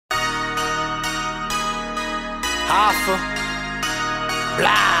HoffaBlock.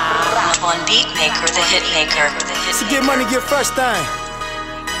 On beat maker, the hit maker. To get money, get fresh thing.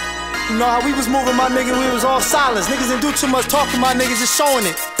 You know how we was moving, my nigga, we was all silence. Niggas didn't do too much talking, my niggas just showing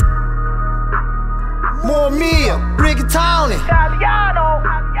it. More meal, rigatoni.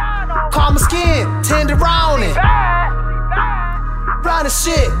 Calm my skin, tenderoni. Riding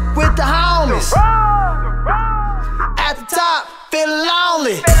shit with the homies. At the top, feeling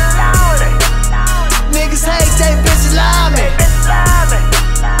lonely. Niggas hate, they bitches love me.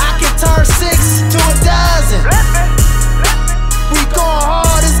 I can turn 6 to a dozen. We going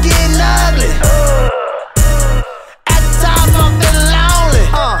hard, it's getting ugly. At the top, I'm feeling lonely.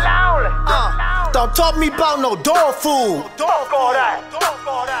 Don't talk me about no dog food.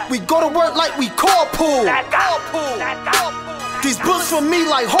 We go to work like we carpool. These bullets for me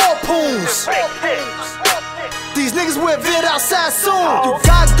like harpoons. These niggas wear vid outside soon. You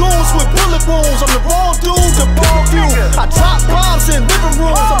got goons with bullet wounds. I'm the wrong dude, the bomb view. I drop bombs in living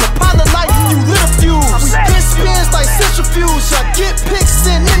rooms. I'm a pilot like you lit a fuse. We get spins like centrifuge. I get pics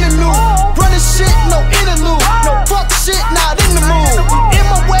in the news. Running shit, no interlude. No fuck shit, not in the mood. In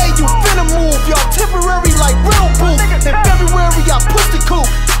my way, you finna move. Y'all temporary like real boo. In February, I push the coupe.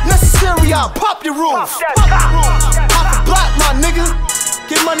 Necessary, I'll pop your roof. HoffaBlock, my nigga.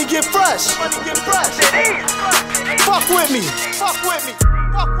 Get money, get fresh. Fuck with me.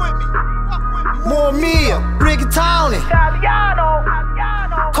 More meal, rigatoni.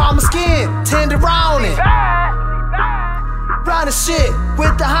 Calm my skin, tenderoni. Riding shit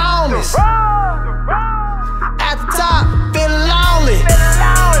with the homies. At the top, feeling lonely.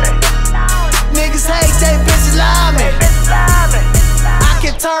 Niggas hate, they bitches love me. I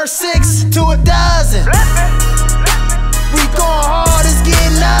can turn 6 to a dozen. We going hard, it's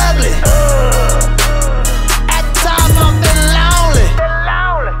getting ugly. At the top, I'm feeling lonely.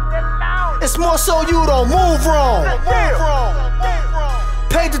 It's more so you don't move wrong.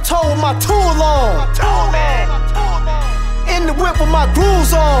 Paid the toll with my tool on. In the whip with my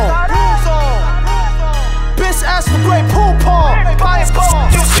grooves on. Bitch asked for great pool pong. Buying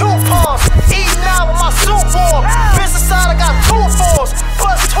balls, use coupons. Eating out with my soup on. Business side, I got 2 fours.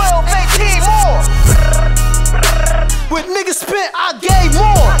 Plus 12, 18 more. With niggas spent, I gave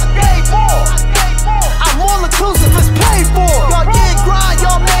more. I'm all inclusive, it's paid for. Y'all did grind,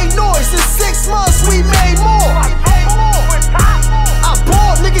 y'all made noise. In 6 months, we made more. I'm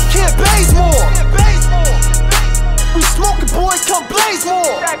bored, nigga can't blaze more. We smoking, boy, come blaze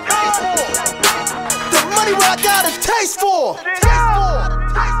more. The money what I got a taste for.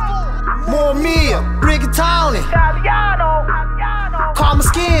 More meal, rigatoni. Calm my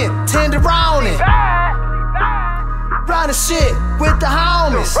skin, tenderoni. Riding shit with the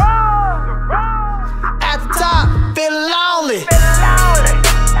homies. At the top, feeling lonely.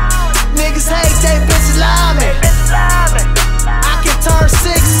 Niggas hate, they bitches love me. I can turn 6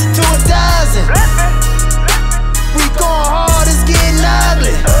 to a dozen. We going hard, it's getting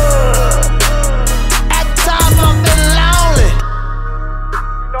ugly. At the top, I'm feeling lonely.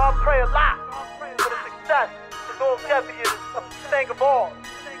 You know, I pray a lot for the success. The longevity is a thing of all.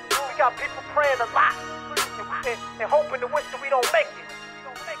 We got people praying a lot. And hoping to wish that we don't make it.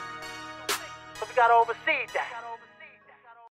 But we gotta oversee that.